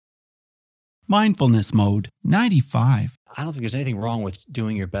Mindfulness Mode 95. I don't think there's anything wrong with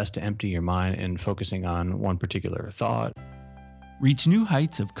doing your best to empty your mind and focusing on one particular thought. Reach new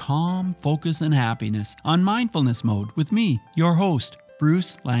heights of calm, focus, and happiness on Mindfulness Mode with me, your host,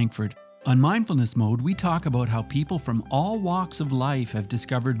 Bruce Langford. On Mindfulness Mode, we talk about how people from all walks of life have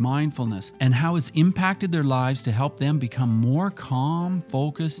discovered mindfulness and how it's impacted their lives to help them become more calm,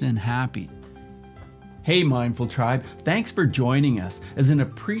 focused, and happy. Hey Mindful Tribe, thanks for joining us. As an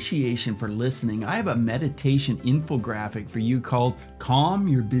appreciation for listening, I have a meditation infographic for you called Calm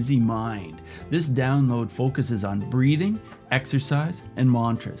Your Busy Mind. This download focuses on breathing, exercise, and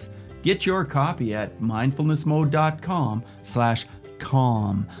mantras. Get your copy at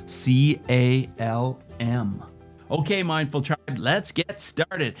mindfulnessmode.com/calm, C-A-L-M. Okay, Mindful Tribe, let's get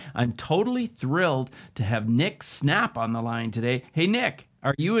started. I'm totally thrilled to have Nick Snap on the line today. Hey Nick,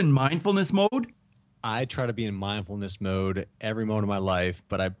 are you in mindfulness mode? I try to be in mindfulness mode every moment of my life,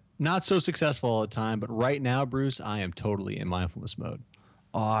 but I'm not so successful all the time. But right now, Bruce, I am totally in mindfulness mode.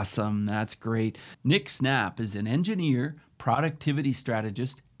 Awesome. That's great. Nick Snap is an engineer, productivity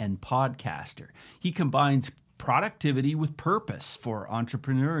strategist, and podcaster. He combines productivity with purpose for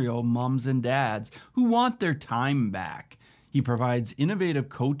entrepreneurial moms and dads who want their time back. He provides innovative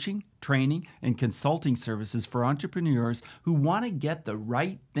coaching, training, and consulting services for entrepreneurs who want to get the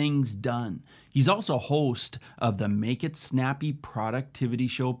right things done. He's also host of the Make It Snappy Productivity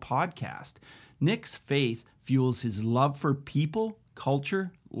Show podcast. Nick's faith fuels his love for people,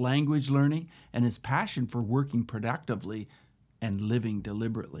 culture, language learning, and his passion for working productively and living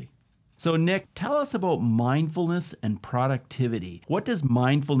deliberately. So Nick, tell us about mindfulness and productivity. What does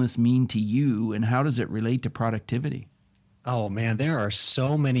mindfulness mean to you, and how does it relate to productivity? Oh man, there are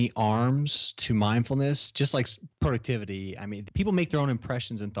so many arms to mindfulness, just like productivity. I mean, people make their own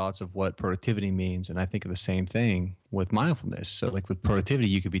impressions and thoughts of what productivity means. And I think of the same thing with mindfulness. So like with productivity,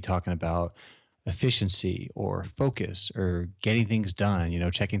 you could be talking about efficiency or focus or getting things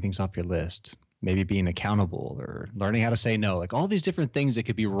done, checking things off your list, maybe being accountable or learning how to say no, like all these different things that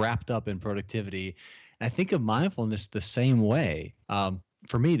could be wrapped up in productivity. And I think of mindfulness the same way.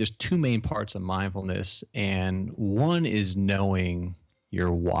 For me, there's two main parts of mindfulness, and one is knowing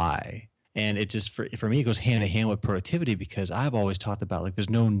your why. And it just, for me, it goes hand in hand with productivity, because I've always talked about like there's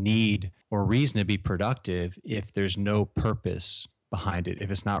no need or reason to be productive if there's no purpose behind it,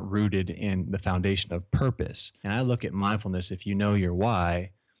 if it's not rooted in the foundation of purpose. And I look at mindfulness, if you know your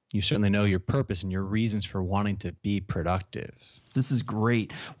why, you certainly know your purpose and your reasons for wanting to be productive. This is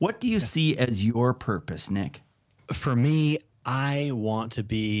great. What do you see as your purpose, Nick? For me, I want to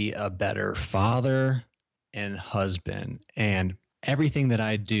be a better father and husband, and everything that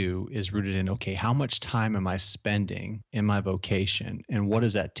I do is rooted in, okay, how much time am I spending in my vocation, and what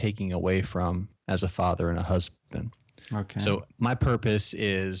is that taking away from as a father and a husband? Okay. So my purpose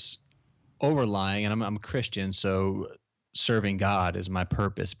is overlying, and I'm a Christian, so serving God is my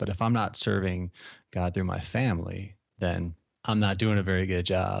purpose. But if I'm not serving God through my family, then I'm not doing a very good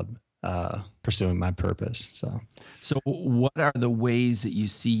job pursuing my purpose. So what are the ways that you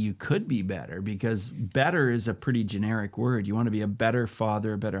see you could be better? Because better is a pretty generic word. You want to be a better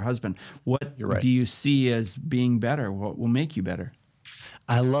father, a better husband. What do you see as being better? What will make you better?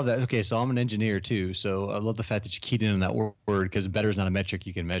 I love that. Okay, so I'm an engineer too. So I love the fact that you keyed in on that word, because better is not a metric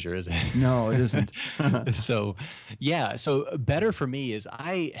you can measure, is it? No, it isn't. So better for me is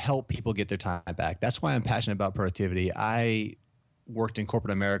I help people get their time back. That's why I'm passionate about productivity. I worked in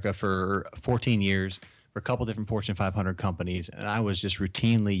corporate America for 14 years for a couple different Fortune 500 companies. And I was just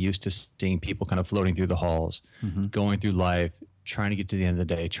routinely used to seeing people kind of floating through the halls, going through life, trying to get to the end of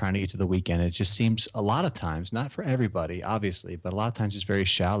the day, trying to get to the weekend. It just seems a lot of times, not for everybody, obviously, but a lot of times it's very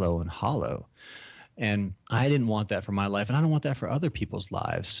shallow and hollow. And I didn't want that for my life, and I don't want that for other people's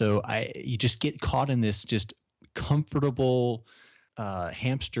lives. So you just get caught in this just comfortable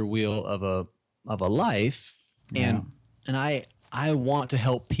hamster wheel of a life. Yeah. And I want to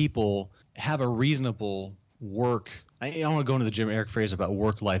help people have a reasonable work. I don't want to go into the generic phrase about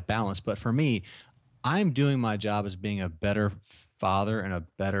work-life balance, but for me, I'm doing my job as being a better father and a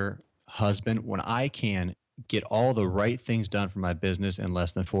better husband when I can get all the right things done for my business in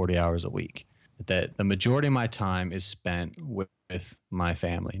less than 40 hours a week. That the majority of my time is spent with my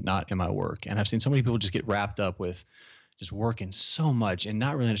family, not in my work. And I've seen so many people just get wrapped up with just working so much and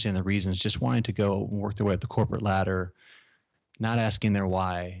not really understanding the reasons, just wanting to go and work their way up the corporate ladder, not asking their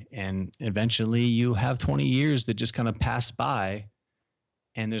why. And eventually you have 20 years that just kind of pass by,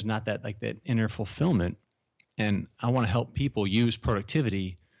 and there's not that inner fulfillment. And I want to help people use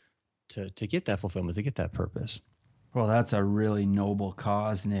productivity to get that fulfillment, to get that purpose. Well, that's a really noble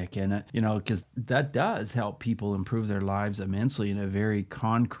cause, Nick. And, because that does help people improve their lives immensely in a very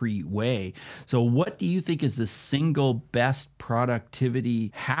concrete way. So, what do you think is the single best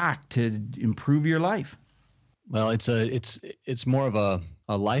productivity hack to improve your life? Well, it's more of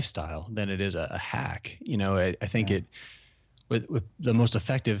a lifestyle than it is a hack. I think Yeah. it with the most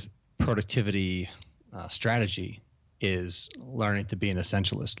effective productivity strategy is learning to be an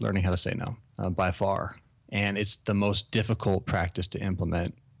essentialist, learning how to say no by far. And it's the most difficult practice to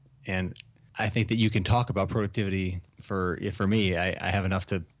implement. And I think that you can talk about productivity for me. I have enough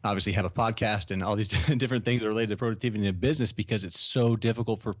to obviously have a podcast and all these different things that are related to productivity in business, because it's so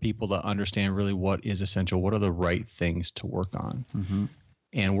difficult for people to understand really what is essential, what are the right things to work on. Mm-hmm.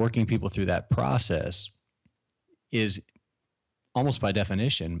 And working people through that process is almost by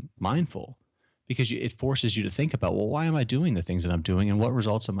definition mindful, because it forces you to think about, well, why am I doing the things that I'm doing, and what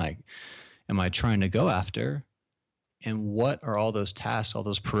results am I trying to go after, and what are all those tasks, all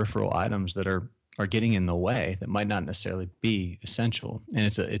those peripheral items that are getting in the way that might not necessarily be essential. And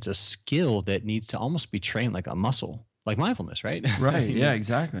it's a skill that needs to almost be trained like a muscle, like mindfulness, right? Right. Yeah,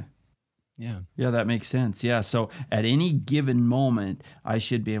 exactly. Yeah. Yeah, that makes sense. Yeah. So at any given moment, I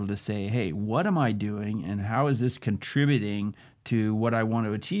should be able to say, hey, what am I doing and how is this contributing to what I want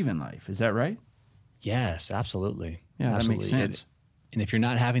to achieve in life? Is that right? Yes, absolutely. Yeah, absolutely. that makes sense. And if you're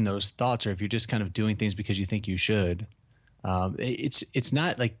not having those thoughts, or if you're just kind of doing things because you think you should, it's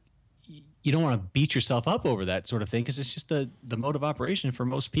not like, you don't want to beat yourself up over that sort of thing, because it's just the mode of operation for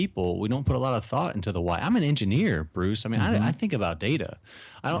most people. We don't put a lot of thought into the why. I'm an engineer, Bruce. I mean, I think about data.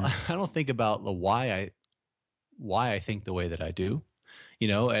 I don't think about the why I think the way that I do.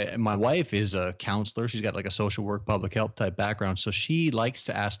 My wife is a counselor. She's got like a social work, public health type background. So she likes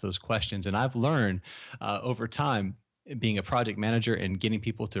to ask those questions. And I've learned over time, being a project manager and getting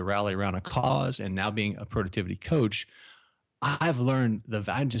people to rally around a cause, and now being a productivity coach, I've learned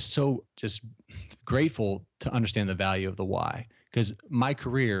I'm just so grateful to understand the value of the why. Because my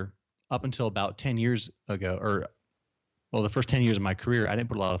career up until about 10 years ago, the first 10 years of my career, I didn't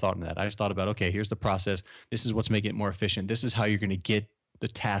put a lot of thought in that. I just thought about, okay, here's the process. This is what's making it more efficient. This is how you're going to get the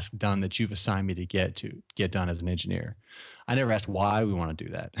task done that you've assigned me to get done as an engineer. I never asked why we want to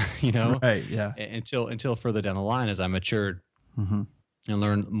do that, Right. Yeah. until further down the line, as I matured Mm-hmm. and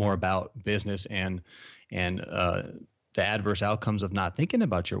learned more about business and the adverse outcomes of not thinking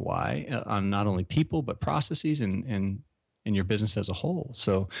about your why on not only people, but processes and your business as a whole.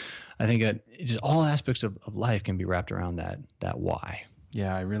 So I think that just all aspects of life can be wrapped around that why.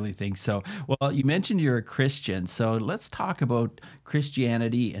 Yeah, I really think so. Well, you mentioned you're a Christian, so let's talk about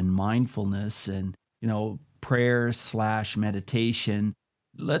Christianity and mindfulness and, prayer/meditation.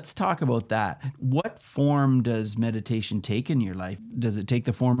 Let's talk about that. What form does meditation take in your life? Does it take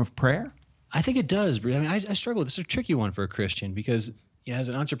the form of prayer? I think it does. I mean, I struggle. This is a tricky one for a Christian, because as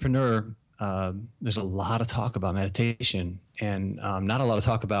an entrepreneur, there's a lot of talk about meditation, and not a lot of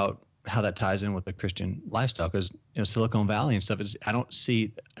talk about how that ties in with the Christian lifestyle. Because Silicon Valley and stuff I don't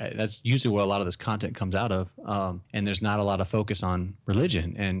see that's usually where a lot of this content comes out of, and there's not a lot of focus on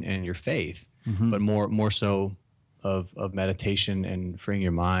religion and your faith, but more so of meditation and freeing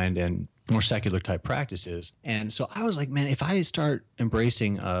your mind and more secular type practices. And so I was like, man, if I start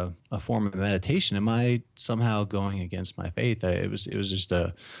embracing a form of meditation, am I somehow going against my faith? It was just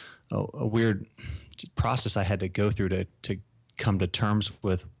a weird process I had to go through to come to terms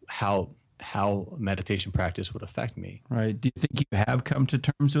with how meditation practice would affect me. Right. Do you think you have come to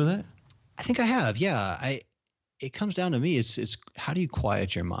terms with it? I think I have. Yeah. It comes down to me. It's how do you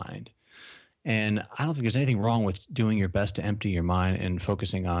quiet your mind? And I don't think there's anything wrong with doing your best to empty your mind and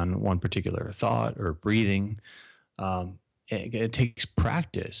focusing on one particular thought or breathing. It takes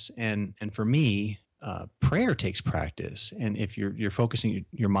practice, and for me, prayer takes practice. And if you're focusing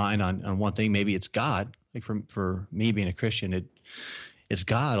your mind on one thing, maybe it's God. Like for me, being a Christian, it's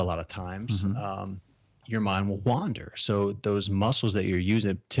God a lot of times. Your mind will wander. So those muscles that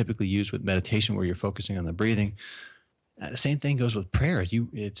you're typically used with meditation, where you're focusing on the breathing. The same thing goes with prayer.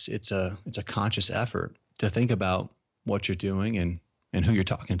 It's a conscious effort to think about what you're doing and who you're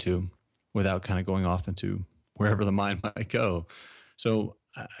talking to, without kind of going off into wherever the mind might go. So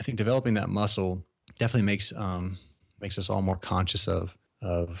I think developing that muscle definitely makes us all more conscious of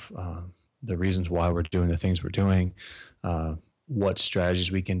the reasons why we're doing the things we're doing, what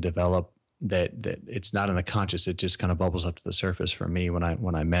strategies we can develop. That it's not in the conscious, it just kind of bubbles up to the surface for me when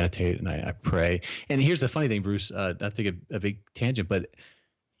I meditate and I pray. And here's the funny thing, Bruce, I think a big tangent, but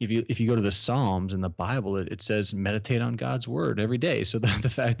if you go to the Psalms in the Bible, it says meditate on God's word every day. So the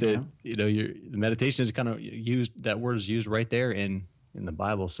fact that the meditation is kind of used, that word is used right there in the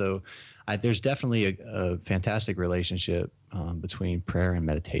Bible. So There's definitely a fantastic relationship between prayer and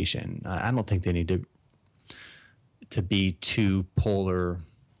meditation. I don't think they need to be two polar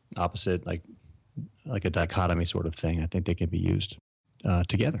opposite, like a dichotomy sort of thing. I think they can be used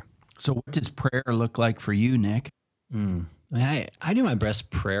together. So what does prayer look like for you, Nick? I do my best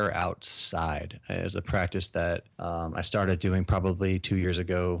prayer outside as a practice that I started doing probably 2 years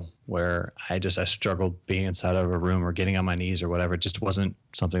ago, where I struggled being inside of a room or getting on my knees or whatever. It just wasn't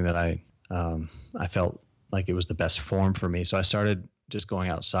something that I felt like it was the best form for me. So I started just going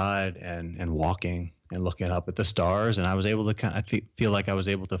outside and walking and looking up at the stars, and I was able to feel like I was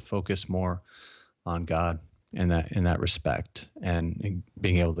able to focus more on God in that respect, and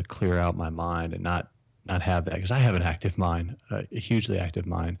being able to clear out my mind and not have that, because I have an active mind, a hugely active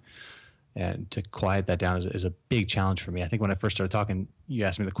mind, and to quiet that down is a big challenge for me. I think when I first started talking, you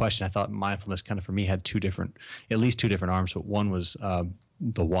asked me the question, I thought mindfulness kind of for me had at least two different arms, but one was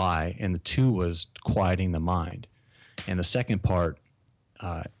the why, and the two was quieting the mind. And the second part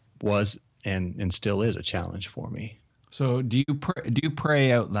was and still is a challenge for me. So do you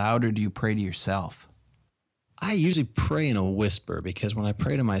pray out loud, or do you pray to yourself? I usually pray in a whisper, because when I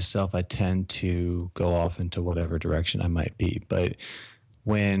pray to myself, I tend to go off into whatever direction I might be. But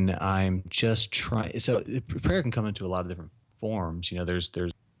when I'm just trying, so prayer can come into a lot of different forms. There's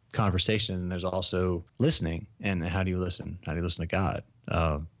conversation, and there's also listening. And how do you listen? How do you listen to God?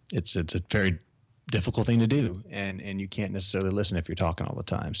 It's a very difficult thing to do, and you can't necessarily listen if you're talking all the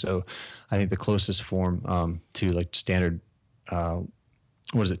time. So I think the closest form to like standard,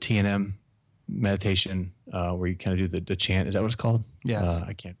 TNM meditation, where you kind of do the chant, is that what it's called? Yes.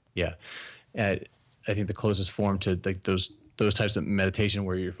 I think the closest form to like those types of meditation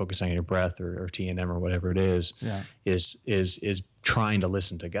where you're focusing on your breath or TNM or whatever it is, is trying to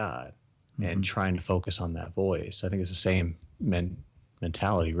listen to God and trying to focus on that voice. I think it's the same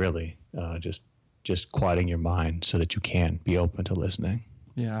mentality, really, just quieting your mind so that you can be open to listening.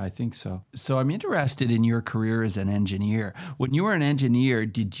 Yeah, I think so. So I'm interested in your career as an engineer. When you were an engineer,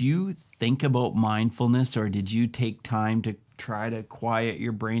 did you think about mindfulness, or did you take time to try to quiet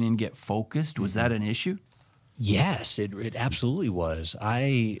your brain and get focused? Was that an issue? Yes, it absolutely was.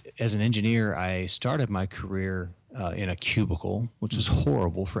 As an engineer, I started my career in a cubicle, which is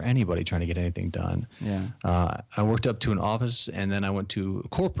horrible for anybody trying to get anything done. Yeah. I worked up to an office, and then I went to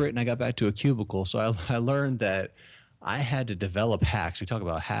corporate, and I got back to a cubicle. So I learned that I had to develop hacks. We talk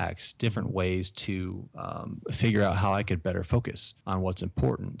about hacks, different ways to figure out how I could better focus on what's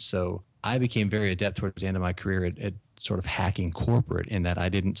important. So I became very adept towards the end of my career at sort of hacking corporate, in that I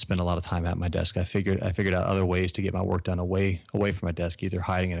didn't spend a lot of time at my desk. I figured out other ways to get my work done away from my desk, either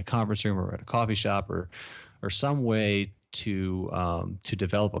hiding in a conference room or at a coffee shop, or some way to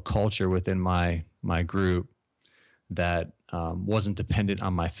develop a culture within my group that wasn't dependent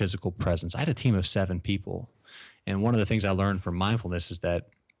on my physical presence. I had a team of 7 people. And one of the things I learned from mindfulness is that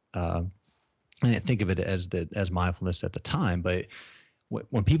I didn't think of it as mindfulness at the time, but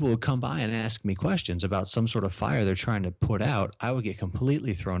when people would come by and ask me questions about some sort of fire they're trying to put out, I would get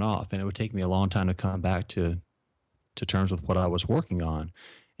completely thrown off, and it would take me a long time to come back to terms with what I was working on.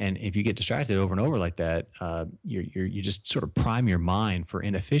 And if you get distracted over and over like that, you just sort of prime your mind for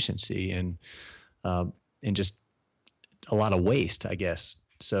inefficiency and just a lot of waste, I guess.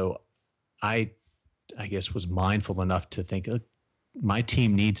 So I guess was mindful enough to think, look, my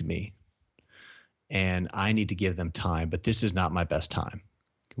team needs me, and I need to give them time, but this is not my best time.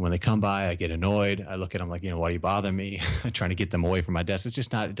 When they come by, I get annoyed. I look at them like, why do you bother me? I'm trying to get them away from my desk.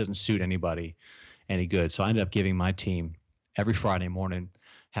 It doesn't suit anybody any good. So I ended up giving my team every Friday morning,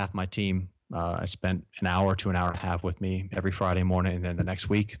 half my team, I spent an hour to an hour and a half with me every Friday morning. And then the next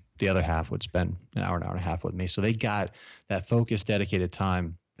week, the other half would spend an hour and a half with me. So they got that focused, dedicated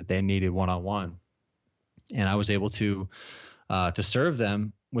time that they needed one-on-one. And I was able to serve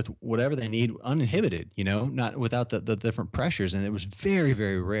them with whatever they need, uninhibited, not without the different pressures. And it was very,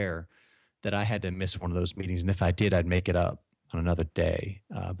 very rare that I had to miss one of those meetings. And if I did, I'd make it up on another day.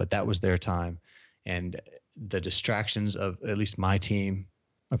 But that was their time. And the distractions of at least my team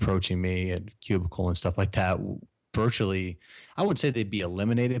approaching me at cubicle and stuff like that, virtually, I wouldn't say they'd be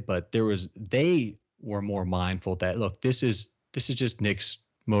eliminated, but they were more mindful that, look, this is just Nick's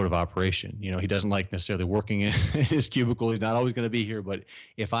mode of operation. He doesn't like necessarily working in his cubicle. He's not always going to be here, but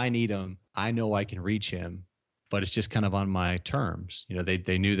if I need him, I know I can reach him, but it's just kind of on my terms.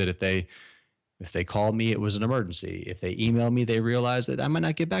 They knew that if they called me, it was an emergency. If they emailed me, they realized that I might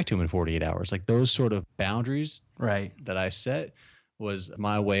not get back to them in 48 hours. Like those sort of boundaries that I set was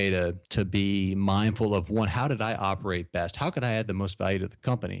my way to be mindful of, one, how did I operate best? How could I add the most value to the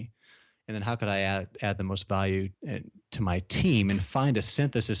company? and then how could I add the most value to my team and find a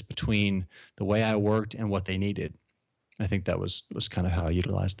synthesis between the way I worked and what they needed. I think that was kind of how I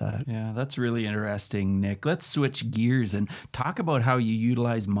utilized that. Yeah, that's really interesting, Nick. Let's switch gears and talk about how you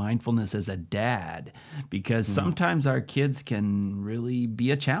utilize mindfulness as a dad, because sometimes our kids can really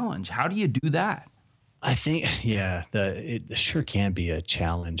be a challenge. How do you do that? I think, yeah, it sure can be a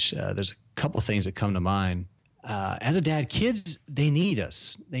challenge. There's a couple things that come to mind. As a dad, kids, they need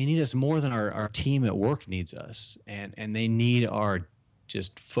us. They need us more than our team at work needs us. And they need our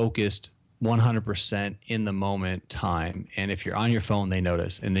just focused 100% in the moment time. And if you're on your phone, they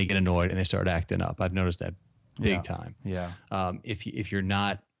notice and they get annoyed and they start acting up. I've noticed that big time. Yeah. If you're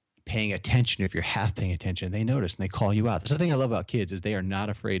not paying attention, if you're half paying attention, they notice and they call you out. That's the thing I love about kids is they are not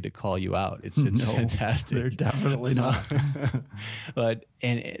afraid to call you out. It's fantastic. They're definitely not. But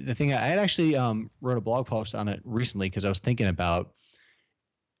the thing I had actually wrote a blog post on it recently because I was thinking about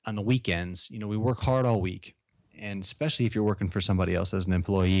on the weekends, we work hard all week. And especially if you're working for somebody else as an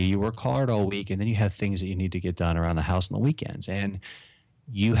employee, you work hard all week and then you have things that you need to get done around the house on the weekends. And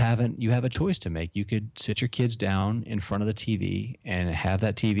you have a choice to make. You could sit your kids down in front of the TV and have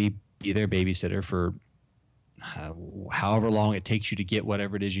that TV be their babysitter for however long it takes you to get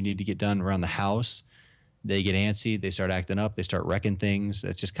whatever it is you need to get done around the house. They get antsy, they start acting up, they start wrecking things.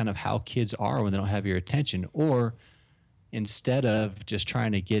 That's just kind of how kids are when they don't have your attention. Or instead of just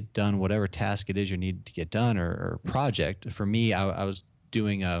trying to get done whatever task it is you need to get done or project, for me, I was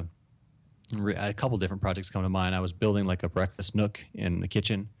doing a couple different projects come to mind. I was building like a breakfast nook in the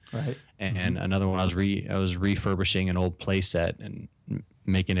kitchen, right? And another one I was refurbishing an old play set and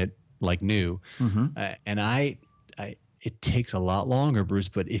making it like new. And it takes a lot longer, Bruce.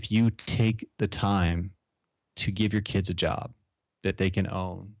 But if you take the time to give your kids a job that they can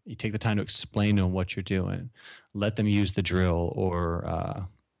own, you take the time to explain to them what you're doing, let them use the drill or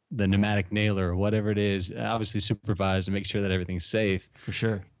the pneumatic nailer or whatever it is. Obviously, supervise and make sure that everything's safe. For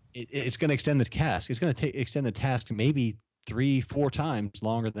sure. It's going to extend the task. It's going to extend the task maybe 3-4 times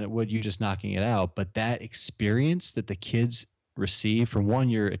longer than it would you just knocking it out. But that experience that the kids receive from, one,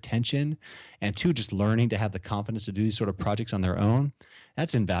 your attention, and two, just learning to have the confidence to do these sort of projects on their own,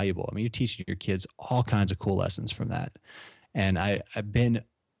 that's invaluable. I mean, you're teaching your kids all kinds of cool lessons from that. And I've been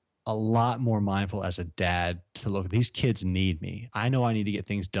a lot more mindful as a dad to look, these kids need me. I know I need to get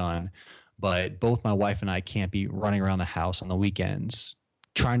things done, but both my wife and I can't be running around the house on the weekends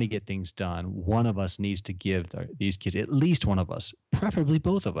trying to get things done. One of us needs to give these kids, at least one of us, preferably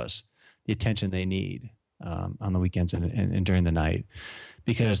both of us, the attention they need on the weekends and during the night,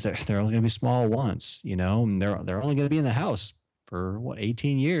 because they're only going to be small once, and they're only going to be in the house for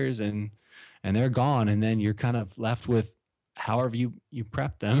 18 years and they're gone. And then you're kind of left with however you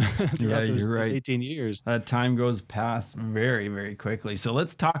prep them throughout those 18 years. That time goes past very, very quickly. So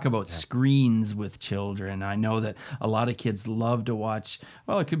let's talk about screens with children. I know that a lot of kids love to watch,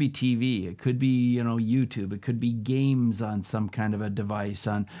 well, it could be TV, it could be, YouTube, it could be games on some kind of a device,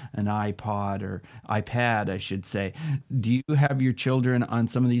 on an iPod or iPad, I should say. Do you have your children on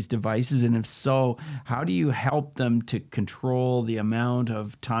some of these devices? And if so, how do you help them to control the amount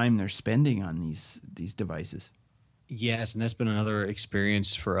of time they're spending on these devices? Yes, and that's been another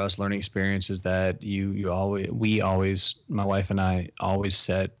experience for us, learning experience, is that we always, my wife and I always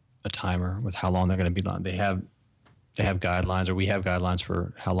set a timer with how long they're going to be on. They have guidelines, or we have guidelines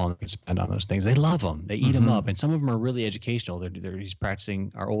for how long they can spend on those things. They love them. They eat them up, and some of them are really educational. He's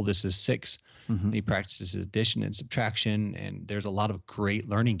practicing. Our oldest is 6. And he practices addition and subtraction, and there's a lot of great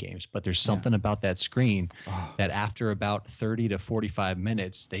learning games. But there's something about that screen that after about 30 to 45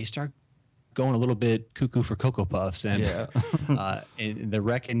 minutes, they start going a little bit cuckoo for Cocoa Puffs, and and the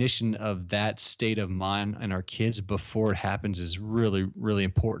recognition of that state of mind in our kids before it happens is really, really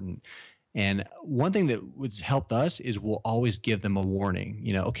important. And one thing that would help us is we'll always give them a warning.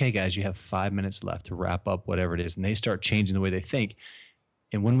 Okay, guys, you have 5 minutes left to wrap up whatever it is, and they start changing the way they think.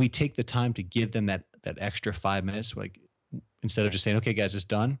 And when we take the time to give them that extra 5 minutes, like instead of just saying, "Okay, guys, it's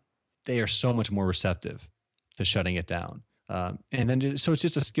done," they are so much more receptive to shutting it down. And then, so it's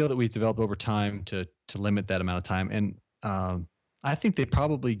just a skill that we've developed over time to limit that amount of time. And I think they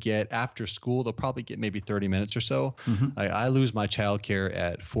probably get, after school, they'll probably get maybe 30 minutes or so. I lose my childcare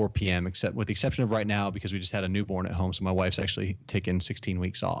at 4 p.m., except with the exception of right now, because we just had a newborn at home. So my wife's actually taken 16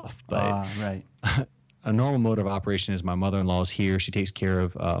 weeks off. But right. A normal mode of operation is my mother-in-law is here. She takes care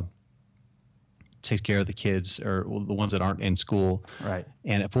of the kids, or the ones that aren't in school. Right.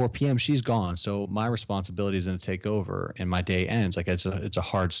 And at 4 p.m. she's gone. So my responsibility is going to take over and my day ends. Like it's a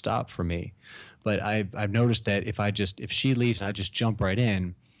hard stop for me. But I've noticed that if she leaves and I just jump right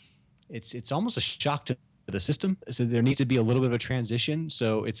in, it's almost a shock to the system. So there needs to be a little bit of a transition.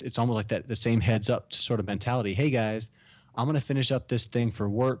 So it's almost like that, the same heads up sort of mentality. Hey guys, I'm going to finish up this thing for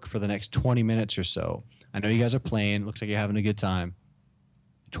work for the next 20 minutes or so. I know you guys are playing. Looks like you're having a good time.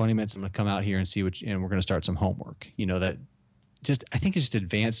 20 minutes, I'm going to come out here and see and we're going to start some homework. That just, I think it's just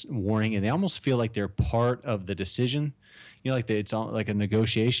advanced warning, and they almost feel like they're part of the decision. It's all like a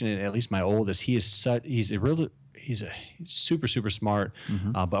negotiation. And at least my oldest, he's super, super smart,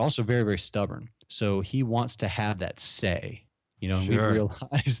 but also very, very stubborn. So he wants to have that say, and we've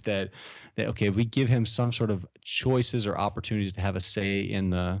realized that, okay, if we give him some sort of choices or opportunities to have a say in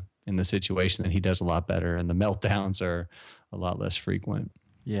the situation, then he does a lot better. And the meltdowns are a lot less frequent.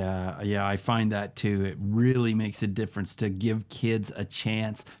 Yeah, I find that too. It really makes a difference to give kids a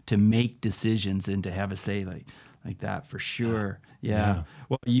chance to make decisions and to have a say like that, for sure. Yeah.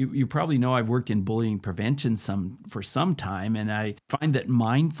 Well, you probably know I've worked in bullying prevention for some time, and I find that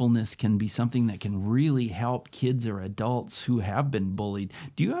mindfulness can be something that can really help kids or adults who have been bullied.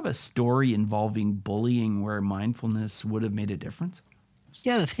 Do you have a story involving bullying where mindfulness would have made a difference?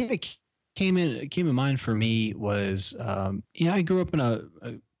 Yeah, the thing that came in mind for me was, I grew up in a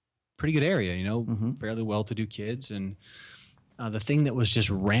pretty good area, fairly well-to-do kids, and the thing that was just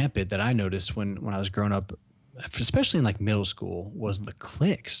rampant that I noticed when I was growing up, especially in like middle school, was the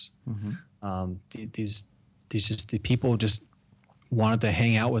cliques. The people just wanted to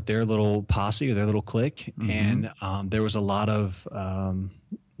hang out with their little posse or their little clique, and there was a lot of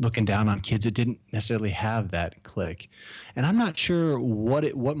looking down on kids that didn't necessarily have that clique. And I'm not sure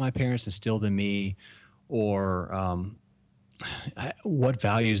what my parents instilled in me, or what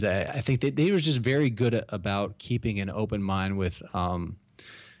values that I think they were just very good about keeping an open mind with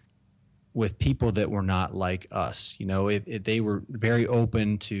people that were not like us. If they were very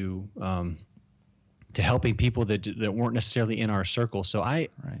open to helping people that weren't necessarily in our circle. So I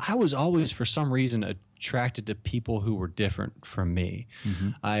was always, for some reason, attracted to people who were different from me.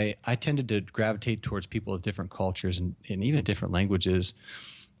 I tended to gravitate towards people of different cultures and even different languages,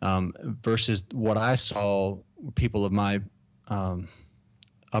 versus what I saw people of my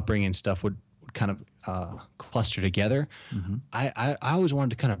upbringing and stuff would kind of cluster together. I always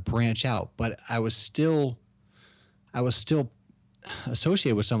wanted to kind of branch out, but I was still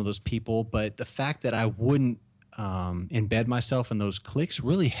associated with some of those people. But the fact that I wouldn't embed myself in those cliques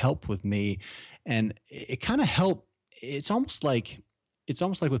really helped with me, and it kind of helped. It's almost like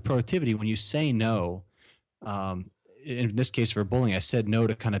with productivity, when you say no. In this case, for bullying, I said no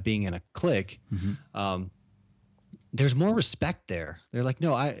to kind of being in a clique. There's more respect there. They're like,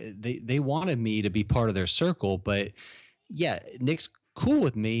 no, they wanted me to be part of their circle, but yeah, Nick's cool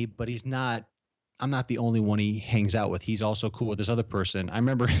with me, but I'm not the only one he hangs out with. He's also cool with this other person. I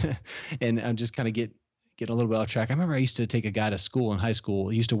remember, and I'm just kind of getting a little bit off track. I remember I used to take a guy to school in high school.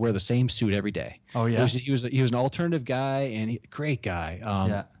 He used to wear the same suit every day. Oh yeah. He was an alternative guy, and great guy.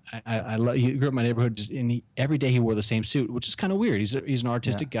 I love, he grew up in my neighborhood, and every day he wore the same suit, which is kind of weird. He's an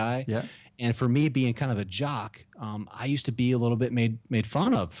artistic guy. Yeah. And for me, being kind of a jock, I used to be a little bit made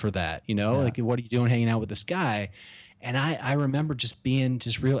fun of for that, like, what are you doing hanging out with this guy? And I remember just being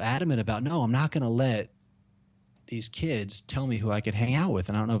real adamant about, no, I'm not going to let these kids tell me who I can hang out with.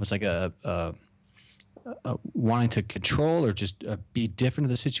 And I don't know if it's like a wanting to control or just be different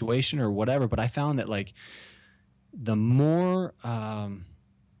in the situation or whatever. But I found that, like, the more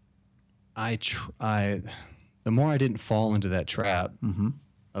the more I didn't fall into that trap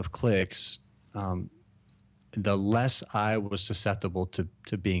of cliques, the less I was susceptible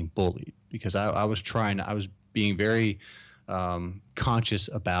to being bullied, because I was being very conscious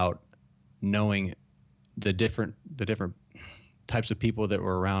about knowing the different types of people that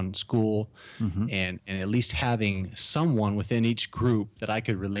were around school, and at least having someone within each group that I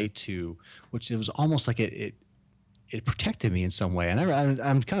could relate to, which it was almost like it protected me in some way. And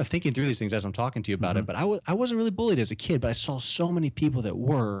I'm kind of thinking through these things as I'm talking to you about it, but I wasn't really bullied as a kid, but I saw so many people that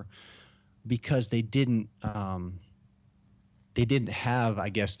were, because they didn't have, I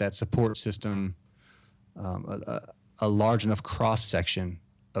guess, that support system, a large enough cross section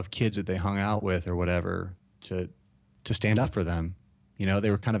of kids that they hung out with or whatever to stand up for them.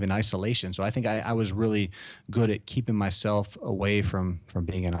 They were kind of in isolation. So I think I was really good at keeping myself away from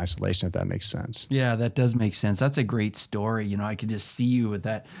being in isolation, if that makes sense. Yeah, that does make sense. That's a great story. I could just see you with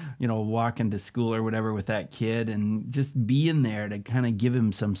that, walking to school or whatever with that kid and just being there to kind of give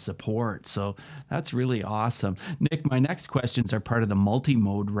him some support. So that's really awesome. Nick, my next questions are part of the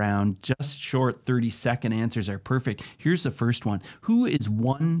multi-mode round. Just short 30-second answers are perfect. Here's the first one. Who is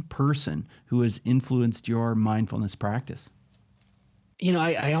one person who has influenced your mindfulness practice?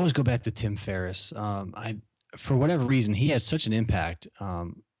 I always go back to Tim Ferriss. For whatever reason, he had such an impact.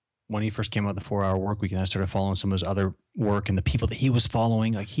 when he first came out with the 4 Hour Work Week, and I started following some of his other work and the people that he was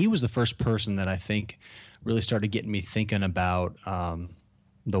following, like he was the first person that I think really started getting me thinking about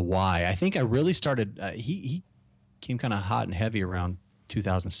the why. I think I really started, he came kind of hot and heavy around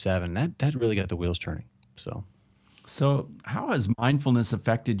 2007. That really got the wheels turning. So how has mindfulness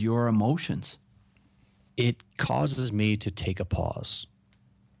affected your emotions? It causes me to take a pause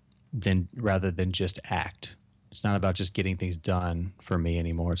rather than just act. It's not about just getting things done for me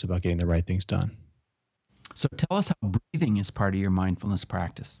anymore. It's about getting the right things done. So tell us how breathing is part of your mindfulness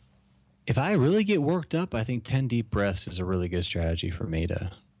practice. If I really get worked up, I think 10 deep breaths is a really good strategy for me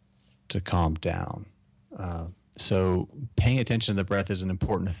to calm down. So paying attention to the breath is an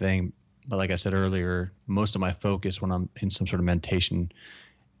important thing. But like I said earlier, most of my focus when I'm in some sort of meditation,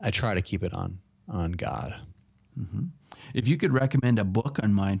 I try to keep it on God. Mm-hmm. If you could recommend a book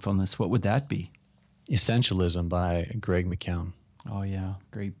on mindfulness, what would that be? Essentialism by Greg McKeown. Oh, yeah.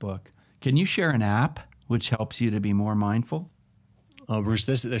 Great book. Can you share an app which helps you to be more mindful? Oh, Bruce,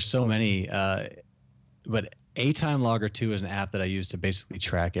 there's so many. But A Time Logger 2 is an app that I use to basically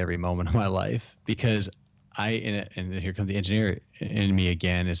track every moment of my life because and here comes the engineer in me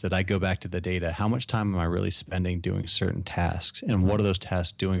again, is that I go back to the data. How much time am I really spending doing certain tasks? And what are those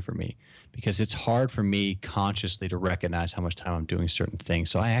tasks doing for me? Because it's hard for me consciously to recognize how much time I'm doing certain things.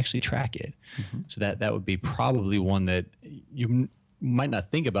 So I actually track it. Mm-hmm. So that would be probably one that you might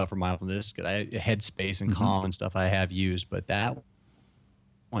not think about for mindfulness. Headspace and Calm and stuff I have used, but that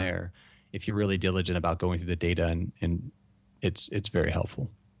where if you're really diligent about going through the data and it's very helpful.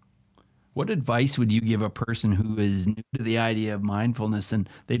 What advice would you give a person who is new to the idea of mindfulness and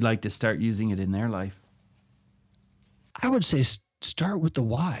they'd like to start using it in their life? I would say start with the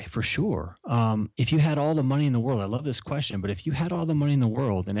why for sure. If you had all the money in the world, I love this question, but if you had all the money in the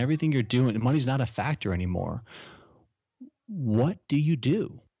world and everything you're doing, money's not a factor anymore, what do you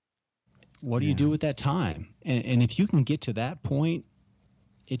do? What do you do with that time? And if you can get to that point,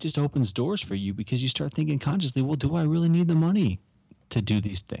 it just opens doors for you because you start thinking consciously, well, do I really need the money to do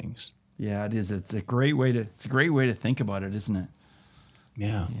these things? Yeah, it is. It's a great way to think about it, isn't it?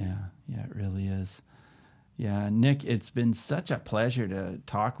 Yeah. Yeah, it really is. Yeah, Nick, it's been such a pleasure to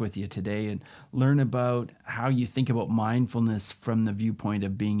talk with you today and learn about how you think about mindfulness from the viewpoint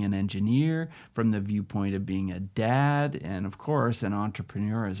of being an engineer, from the viewpoint of being a dad, and of course, an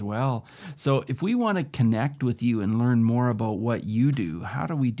entrepreneur as well. So if we want to connect with you and learn more about what you do, how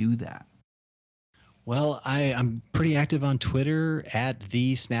do we do that? Well, I'm pretty active on Twitter.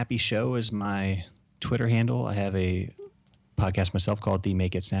 @The Snappy Show is my Twitter handle. I have a podcast myself called The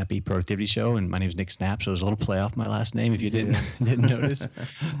Make It Snappy Productivity Show, and my name is Nick Snap, so there's a little play off my last name if you didn't notice.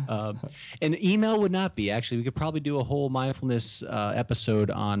 And email would not be. Actually, we could probably do a whole mindfulness episode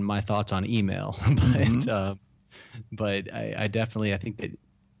on my thoughts on email. But I definitely, I think that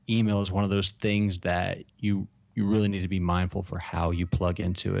email is one of those things that you really need to be mindful for how you plug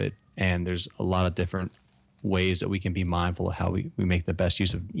into it. And there's a lot of different ways that we can be mindful of how we make the best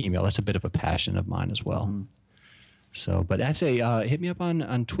use of email. That's a bit of a passion of mine as well. Mm-hmm. So, but I'd say hit me up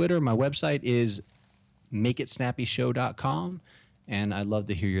on Twitter. My website is makeitsnappyshow.com, and I'd love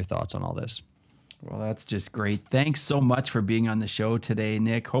to hear your thoughts on all this. Well, that's just great. Thanks so much for being on the show today,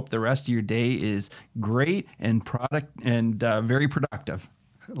 Nick. Hope the rest of your day is great and very productive.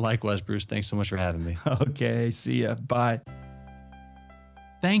 Likewise, Bruce. Thanks so much for having me. Okay, see ya. Bye.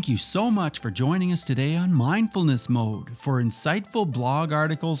 Thank you so much for joining us today on Mindfulness Mode. For insightful blog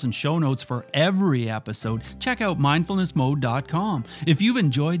articles and show notes for every episode, check out mindfulnessmode.com. If you've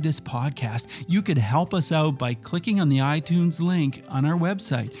enjoyed this podcast, you could help us out by clicking on the iTunes link on our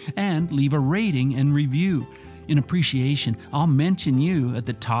website and leave a rating and review. In appreciation, I'll mention you at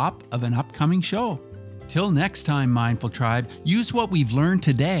the top of an upcoming show. Till next time, Mindful Tribe, use what we've learned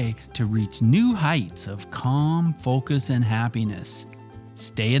today to reach new heights of calm, focus, and happiness.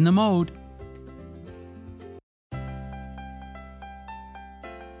 Stay in the mode.